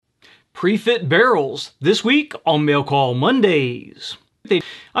Pre-fit barrels, this week on Mail Call Mondays.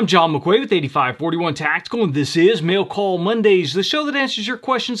 I'm John McQuay with 8541 Tactical, and this is Mail Call Mondays, the show that answers your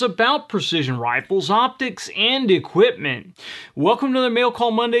questions about precision rifles, optics, and equipment. Welcome to the Mail Call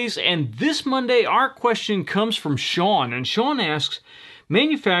Mondays, and this Monday our question comes from Sean, and Sean asks,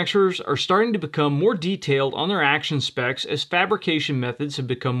 manufacturers are starting to become more detailed on their action specs as fabrication methods have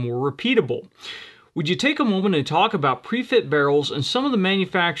become more repeatable. Would you take a moment and talk about pre-fit barrels and some of the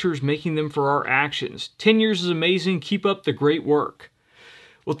manufacturers making them for our actions? 10 years is amazing. Keep up the great work.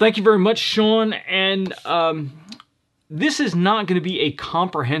 Well, thank you very much, Sean. And this is not going to be a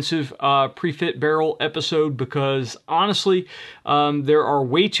comprehensive pre-fit barrel episode because, honestly, there are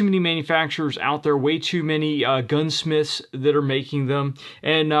way too many manufacturers out there, way too many gunsmiths that are making them,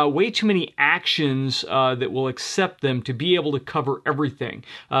 and way too many actions that will accept them to be able to cover everything.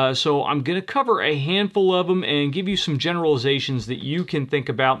 So I'm going to cover a handful of them and give you some generalizations that you can think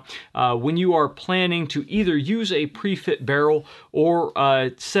about when you are planning to either use a pre-fit barrel or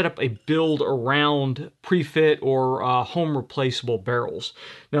set up a build around pre-fit or home replaceable barrels.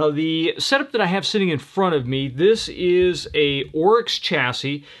 Now, the setup that I have sitting in front of me, this is a Oryx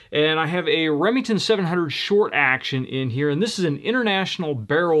chassis, and I have a Remington 700 short action in here, and this is an International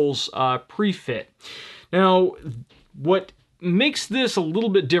Barrels pre-fit. Now, what makes this a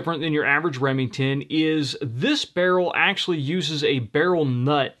little bit different than your average Remington is this barrel actually uses a barrel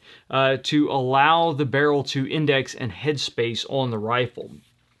nut to allow the barrel to index and headspace on the rifle.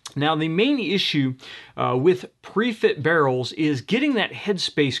 Now, the main issue with pre-fit barrels is getting that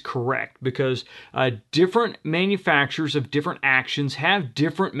headspace correct because different manufacturers of different actions have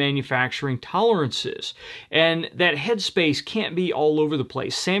different manufacturing tolerances, and that headspace can't be all over the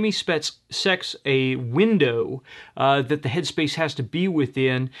place. SAAMI sets a window that the headspace has to be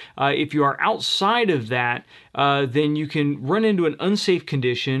within. If you are outside of that, then you can run into an unsafe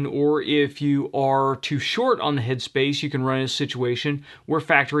condition, or if you are too short on the headspace, you can run into a situation where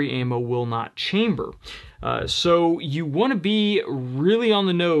factory ammo will not chamber. So you want to be really on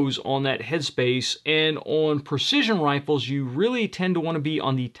the nose on that headspace, and on precision rifles you really tend to want to be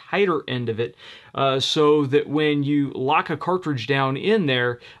on the tighter end of it so that when you lock a cartridge down in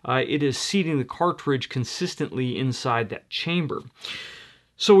there, it is seating the cartridge consistently inside that chamber.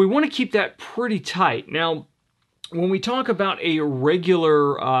 So we want to keep that pretty tight. Now, when we talk about a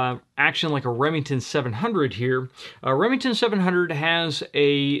regular action like a Remington 700 here, Remington 700 has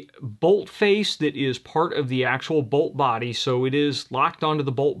a bolt face that is part of the actual bolt body, so it is locked onto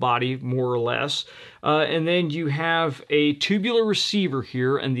the bolt body more or less. And then you have a tubular receiver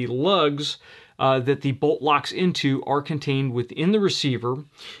here, and the lugs that the bolt locks into are contained within the receiver.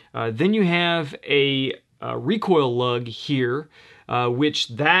 Then you have a recoil lug here, which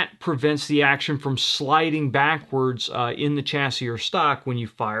that prevents the action from sliding backwards in the chassis or stock when you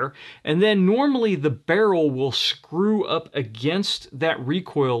fire. And then normally the barrel will screw up against that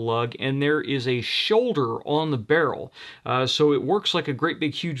recoil lug, and there is a shoulder on the barrel. So it works like a great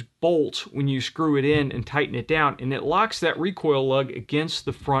big huge bolt when you screw it in and tighten it down, and it locks that recoil lug against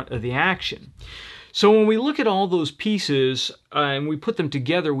the front of the action. So when we look at all those pieces and we put them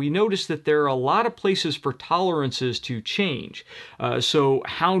together, we notice that there are a lot of places for tolerances to change. So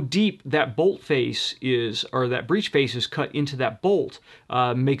how deep that bolt face is, or that breech face is cut into that bolt,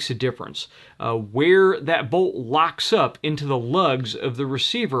 makes a difference. Where that bolt locks up into the lugs of the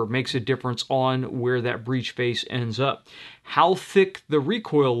receiver makes a difference on where that breech face ends up. How thick the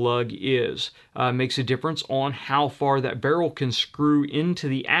recoil lug is makes a difference on how far that barrel can screw into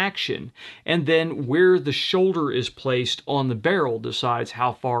the action. And then where the shoulder is placed on the barrel decides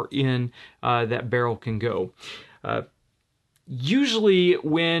how far in that barrel can go. Usually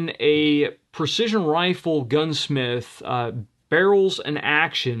when a precision rifle gunsmith barrels an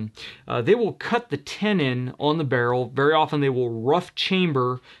action, they will cut the tenon on the barrel. Very often they will rough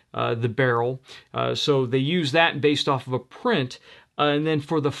chamber the barrel. So they use that based off of a print. And then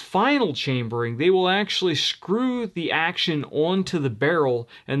for the final chambering, they will actually screw the action onto the barrel,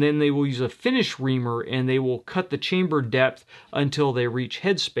 and then they will use a finish reamer and they will cut the chamber depth until they reach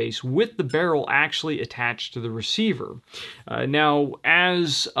headspace with the barrel actually attached to the receiver. Now,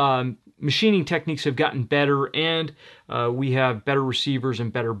 as machining techniques have gotten better and we have better receivers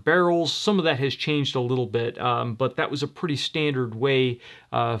and better barrels, some of that has changed a little bit, but that was a pretty standard way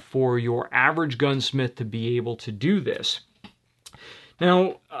for your average gunsmith to be able to do this.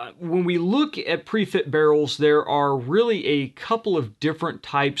 Now, when we look at pre-fit barrels, there are really a couple of different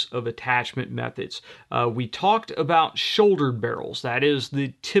types of attachment methods. We talked about shouldered barrels. That is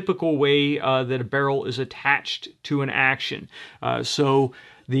the typical way that a barrel is attached to an action. So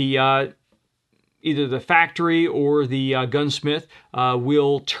the either the factory or the gunsmith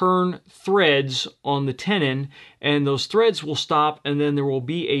will turn threads on the tenon, and those threads will stop, and then there will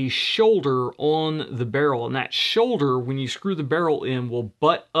be a shoulder on the barrel, and that shoulder, when you screw the barrel in, will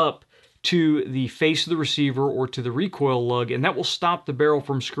butt up to the face of the receiver or to the recoil lug, and that will stop the barrel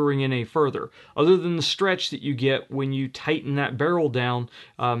from screwing in any further. Other than the stretch that you get when you tighten that barrel down,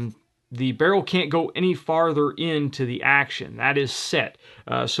 the barrel can't go any farther into the action. That is set.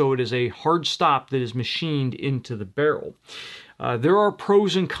 So it is a hard stop that is machined into the barrel. There are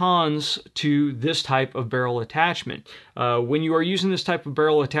pros and cons to this type of barrel attachment. When you are using this type of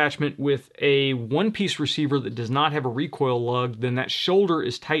barrel attachment with a one-piece receiver that does not have a recoil lug, then that shoulder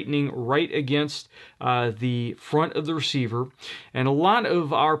is tightening right against the front of the receiver. And a lot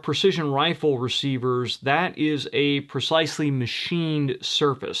of our precision rifle receivers, that is a precisely machined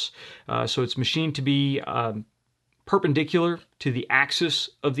surface. So it's machined to be perpendicular to the axis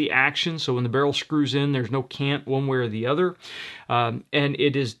of the action. So when the barrel screws in, there's no cant one way or the other. And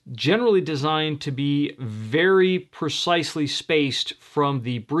it is generally designed to be very precisely spaced from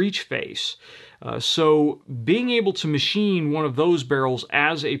the breech face. So being able to machine one of those barrels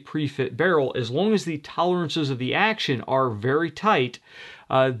as a pre-fit barrel, as long as the tolerances of the action are very tight,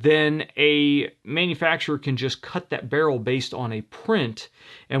 then a manufacturer can just cut that barrel based on a print,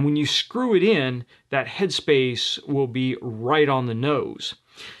 and when you screw it in, that headspace will be right on the nose.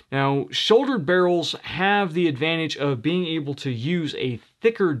 Now, shouldered barrels have the advantage of being able to use a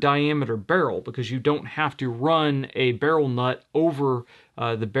thicker diameter barrel because you don't have to run a barrel nut over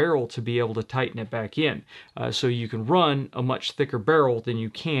the barrel to be able to tighten it back in. So you can run a much thicker barrel than you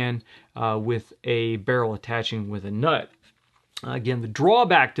can with a barrel attaching with a nut. Again, the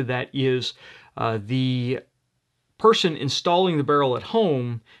drawback to that is the person installing the barrel at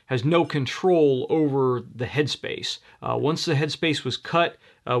home has no control over the headspace. Once the headspace was cut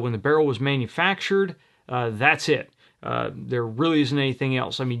when the barrel was manufactured, that's it. There really isn't anything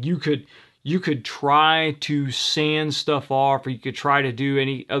else. I mean, you could try to sand stuff off, or you could try to do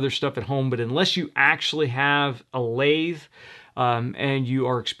any other stuff at home, but unless you actually have a lathe and you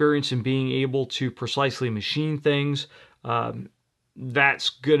are experienced in being able to precisely machine things, that's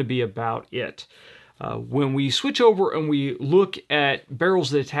going to be about it. When we switch over and we look at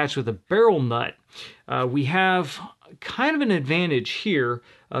barrels that attach with a barrel nut, we have kind of an advantage here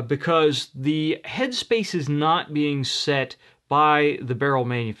because the headspace is not being set by the barrel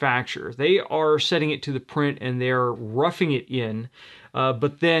manufacturer. They are setting it to the print and they're roughing it in,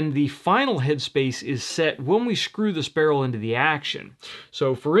 but then the final headspace is set when we screw this barrel into the action.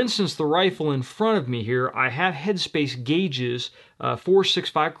 So for instance, the rifle in front of me here, I have headspace gauges,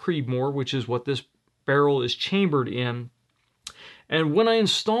 465 Creedmoor, which is what this barrel is chambered in. And when I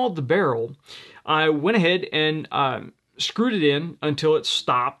installed the barrel, I went ahead and screwed it in until it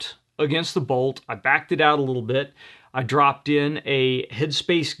stopped against the bolt. I backed it out a little bit. I dropped in a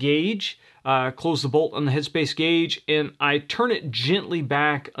headspace gauge, closed the bolt on the headspace gauge, and I turn it gently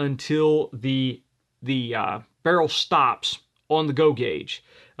back until the barrel stops on the go gauge.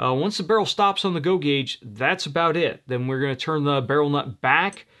 Once the barrel stops on the go gauge, that's about it. Then we're going to turn the barrel nut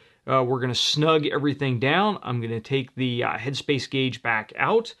back. We're going to snug everything down. I'm going to take the headspace gauge back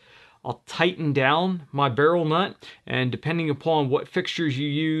out. I'll tighten down my barrel nut, and depending upon what fixtures you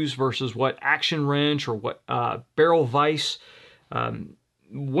use versus what action wrench or what barrel vise,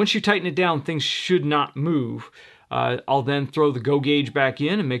 once you tighten it down, things should not move. I'll then throw the go gauge back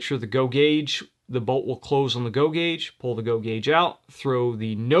in and make sure the bolt will close on the go gauge, pull the go gauge out, throw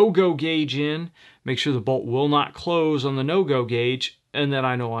the no-go gauge in, make sure the bolt will not close on the no-go gauge, and then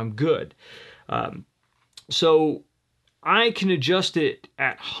I know I'm good. So I can adjust it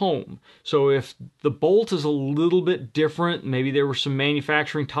at home. So if the bolt is a little bit different, maybe there were some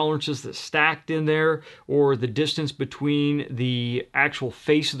manufacturing tolerances that stacked in there, or the distance between the actual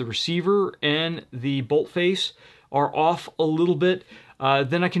face of the receiver and the bolt face are off a little bit,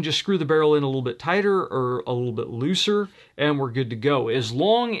 then I can just screw the barrel in a little bit tighter or a little bit looser, and we're good to go. As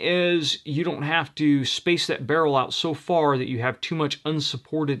long as you don't have to space that barrel out so far that you have too much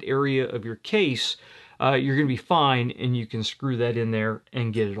unsupported area of your case, you're going to be fine, and you can screw that in there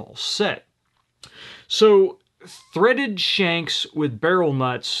and get it all set. So threaded shanks with barrel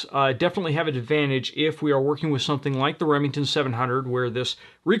nuts definitely have an advantage if we are working with something like the Remington 700, where this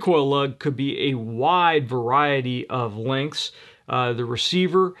recoil lug could be a wide variety of lengths. The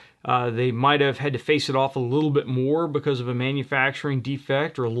receiver, they might have had to face it off a little bit more because of a manufacturing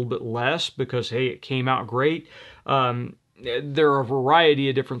defect, or a little bit less because, hey, it came out great. there are a variety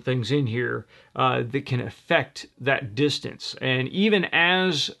of different things in here that can affect that distance. And even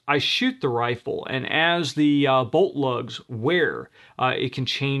as I shoot the rifle and as the bolt lugs wear, it can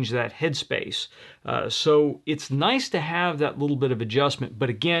change that headspace. So it's nice to have that little bit of adjustment. But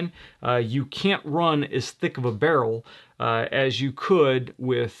again, you can't run as thick of a barrel as you could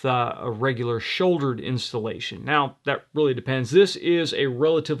with a regular shouldered installation. Now, that really depends. This is a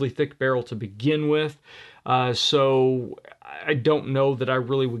relatively thick barrel to begin with. So I don't know that I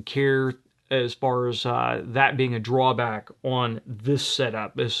really would care as far as that being a drawback on this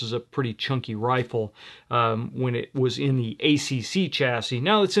setup. This is a pretty chunky rifle when it was in the ACC chassis.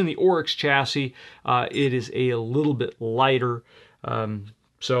 Now it's in the Oryx chassis, it is a little bit lighter.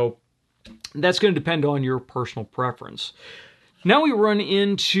 So that's going to depend on your personal preference. Now we run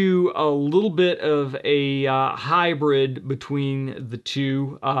into a little bit of a hybrid between the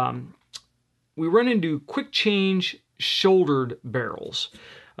two. We run into quick change shouldered barrels.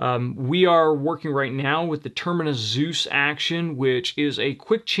 We are working right now with the Terminus Zeus action, which is a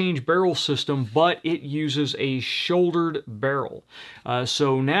quick change barrel system, but it uses a shouldered barrel.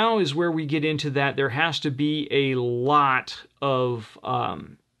 So now is where we get into that. There has to be a lot of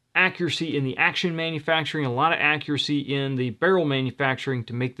accuracy in the action manufacturing, a lot of accuracy in the barrel manufacturing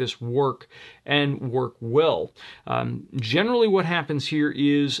to make this work and work well. Generally what happens here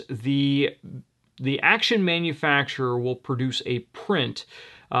is the action manufacturer will produce a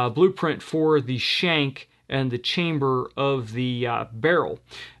blueprint for the shank and the chamber of the barrel.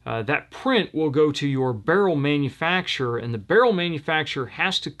 That print will go to your barrel manufacturer, and the barrel manufacturer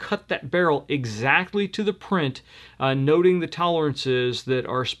has to cut that barrel exactly to the print, noting the tolerances that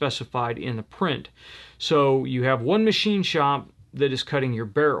are specified in the print. So you have one machine shop that is cutting your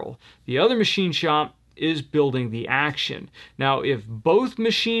barrel. The other machine shop is building the action. Now, if both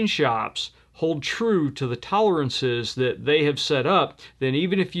machine shops hold true to the tolerances that they have set up, then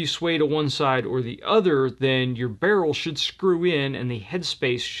even if you sway to one side or the other, then your barrel should screw in and the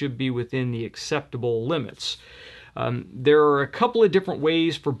headspace should be within the acceptable limits. There are a couple of different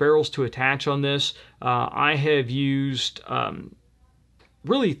ways for barrels to attach on this. I have used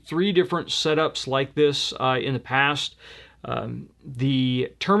really 3 different setups like this in the past.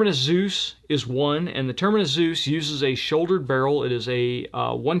 The Terminus Zeus is one, and the Terminus Zeus uses a shouldered barrel. It is a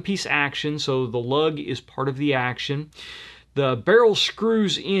one-piece action, so the lug is part of the action. The barrel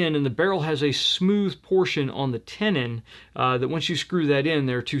screws in, and the barrel has a smooth portion on the tenon that once you screw that in,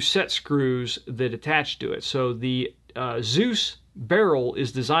 there are 2 set screws that attach to it. So the Zeus barrel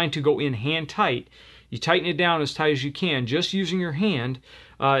is designed to go in hand tight. You tighten it down as tight as you can, just using your hand,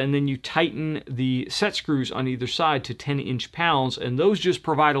 and then you tighten the set screws on either side to 10 inch-pounds, and those just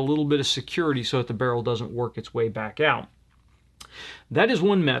provide a little bit of security so that the barrel doesn't work its way back out. That is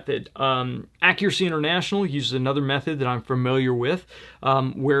one method. Accuracy International uses another method that I'm familiar with,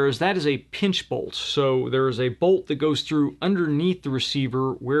 whereas that is a pinch bolt. So there is a bolt that goes through underneath the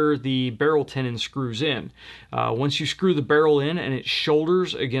receiver where the barrel tenon screws in. Once you screw the barrel in and it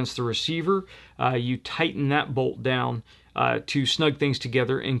shoulders against the receiver, you tighten that bolt down to snug things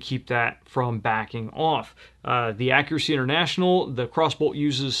together and keep that from backing off. The Accuracy International, the crossbolt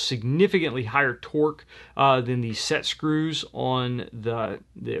uses significantly higher torque than the set screws on the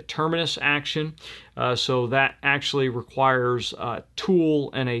Terminus action, so that actually requires a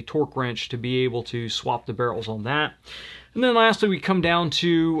tool and a torque wrench to be able to swap the barrels on that. And then lastly, we come down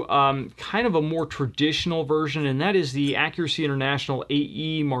to kind of a more traditional version, and that is the Accuracy International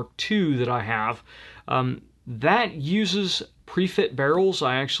AE Mark II that I have. That uses pre-fit barrels.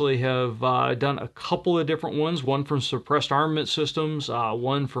 I actually have done a couple of different ones, one from Suppressed Armament Systems,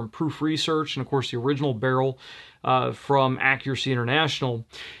 one from Proof Research, and of course the original barrel from Accuracy International.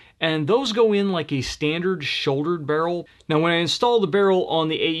 And those go in like a standard shouldered barrel. Now, when I install the barrel on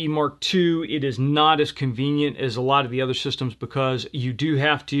the AE Mark II, it is not as convenient as a lot of the other systems because you do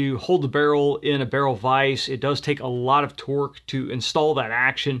have to hold the barrel in a barrel vise. It does take a lot of torque to install that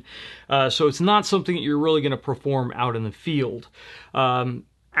action. So it's not something that you're really going to perform out in the field.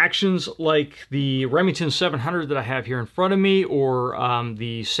 Actions like the Remington 700 that I have here in front of me, or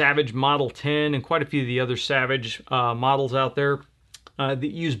the Savage Model 10, and quite a few of the other Savage models out there,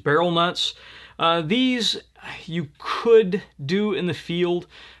 that use barrel nuts. These you could do in the field,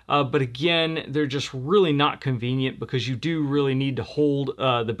 but again, they're just really not convenient because you do really need to hold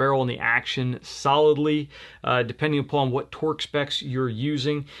the barrel in the action solidly, depending upon what torque specs you're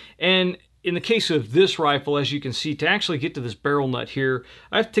using. And in the case of this rifle, as you can see, to actually get to this barrel nut here,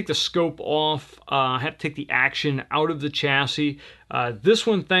 I have to take the scope off, I have to take the action out of the chassis, This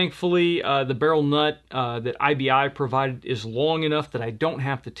one, thankfully, the barrel nut that IBI provided is long enough that I don't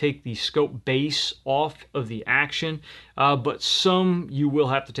have to take the scope base off of the action, but some you will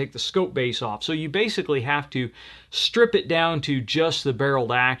have to take the scope base off. So you basically have to strip it down to just the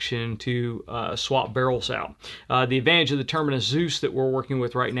barreled action to swap barrels out. The advantage of the Terminus Zeus that we're working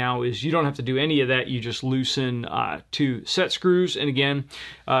with right now is you don't have to do any of that. You just loosen 2 set screws, and again,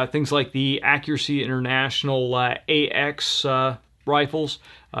 things like the Accuracy International AX rifles,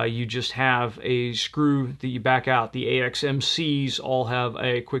 you just have a screw that you back out. The AXMCs all have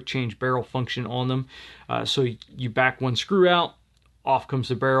a quick change barrel function on them. So you back one screw out, off comes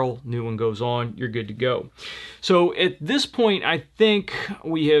the barrel, new one goes on, you're good to go. So at this point, I think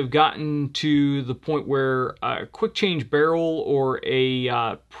we have gotten to the point where a quick change barrel or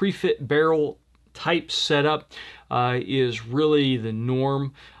a pre-fit barrel type setup is really the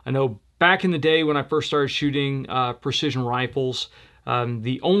norm. I know back in the day when I first started shooting precision rifles,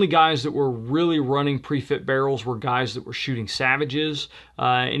 the only guys that were really running pre-fit barrels were guys that were shooting Savages.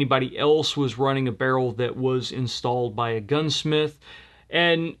 Anybody else was running a barrel that was installed by a gunsmith.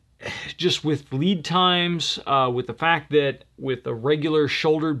 And just with lead times, with the fact that with a regular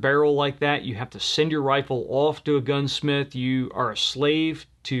shouldered barrel like that, you have to send your rifle off to a gunsmith. You are a slave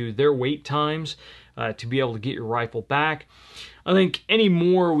to their wait times to be able to get your rifle back. I think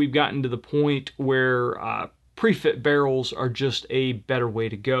anymore we've gotten to the point where pre-fit barrels are just a better way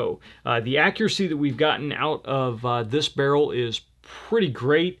to go. The accuracy that we've gotten out of this barrel is pretty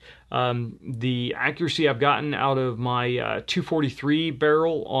great. The accuracy I've gotten out of my 243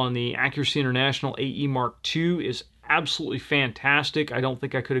 barrel on the Accuracy International AE Mark II is absolutely fantastic. I don't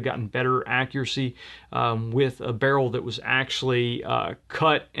think I could have gotten better accuracy with a barrel that was actually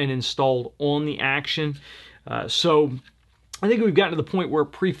cut and installed on the action. So I think we've gotten to the point where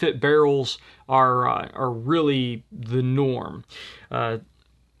pre-fit barrels are really the norm.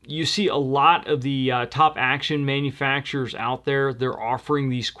 You see a lot of the top action manufacturers out there, they're offering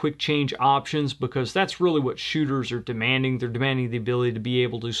these quick change options because that's really what shooters are demanding. They're demanding the ability to be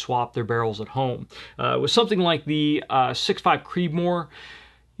able to swap their barrels at home. With something like the 6.5 Creedmoor,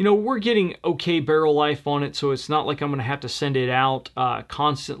 you know, we're getting okay barrel life on it, so it's not like I'm going to have to send it out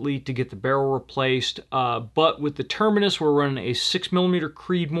constantly to get the barrel replaced. But with the Terminus, we're running a 6mm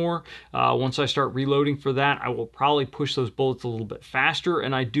Creedmoor. Once I start reloading for that, I will probably push those bullets a little bit faster,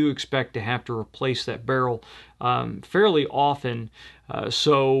 and I do expect to have to replace that barrel fairly often.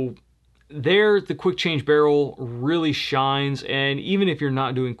 So there, the quick change barrel really shines, and even if you're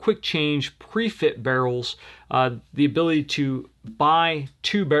not doing quick change pre-fit barrels, the ability to buy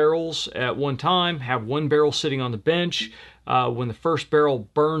 2 barrels at one time, have one barrel sitting on the bench. When the first barrel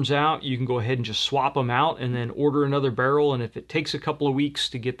burns out, you can go ahead and just swap them out and then order another barrel, and if it takes a couple of weeks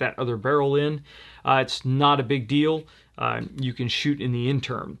to get that other barrel in, it's not a big deal. You can shoot in the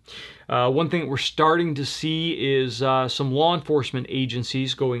interim. One thing that we're starting to see is some law enforcement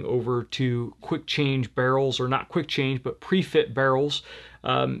agencies going over to quick change barrels, or not quick change, but pre-fit barrels,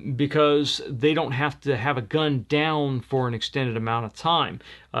 because they don't have to have a gun down for an extended amount of time.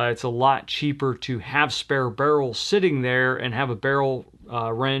 It's a lot cheaper to have spare barrels sitting there and have a barrel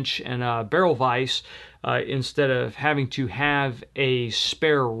wrench and a barrel vise instead of having to have a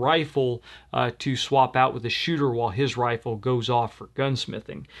spare rifle to swap out with the shooter while his rifle goes off for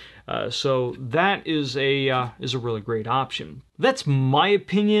gunsmithing. So that is a really great option. That's my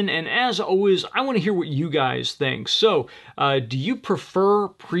opinion, and as always, I want to hear what you guys think. So, do you prefer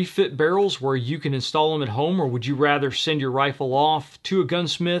pre-fit barrels where you can install them at home, or would you rather send your rifle off to a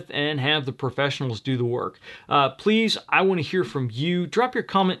gunsmith and have the professionals do the work? Please, I want to hear from you. Drop your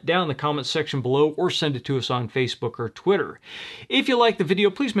comment down in the comment section below, or send it to us on Facebook or Twitter. If you like the video,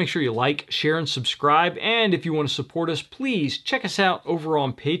 please make sure you like, share, and subscribe. And if you want to support us, please check us out over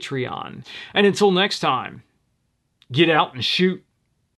on Patreon. And until next time, get out and shoot.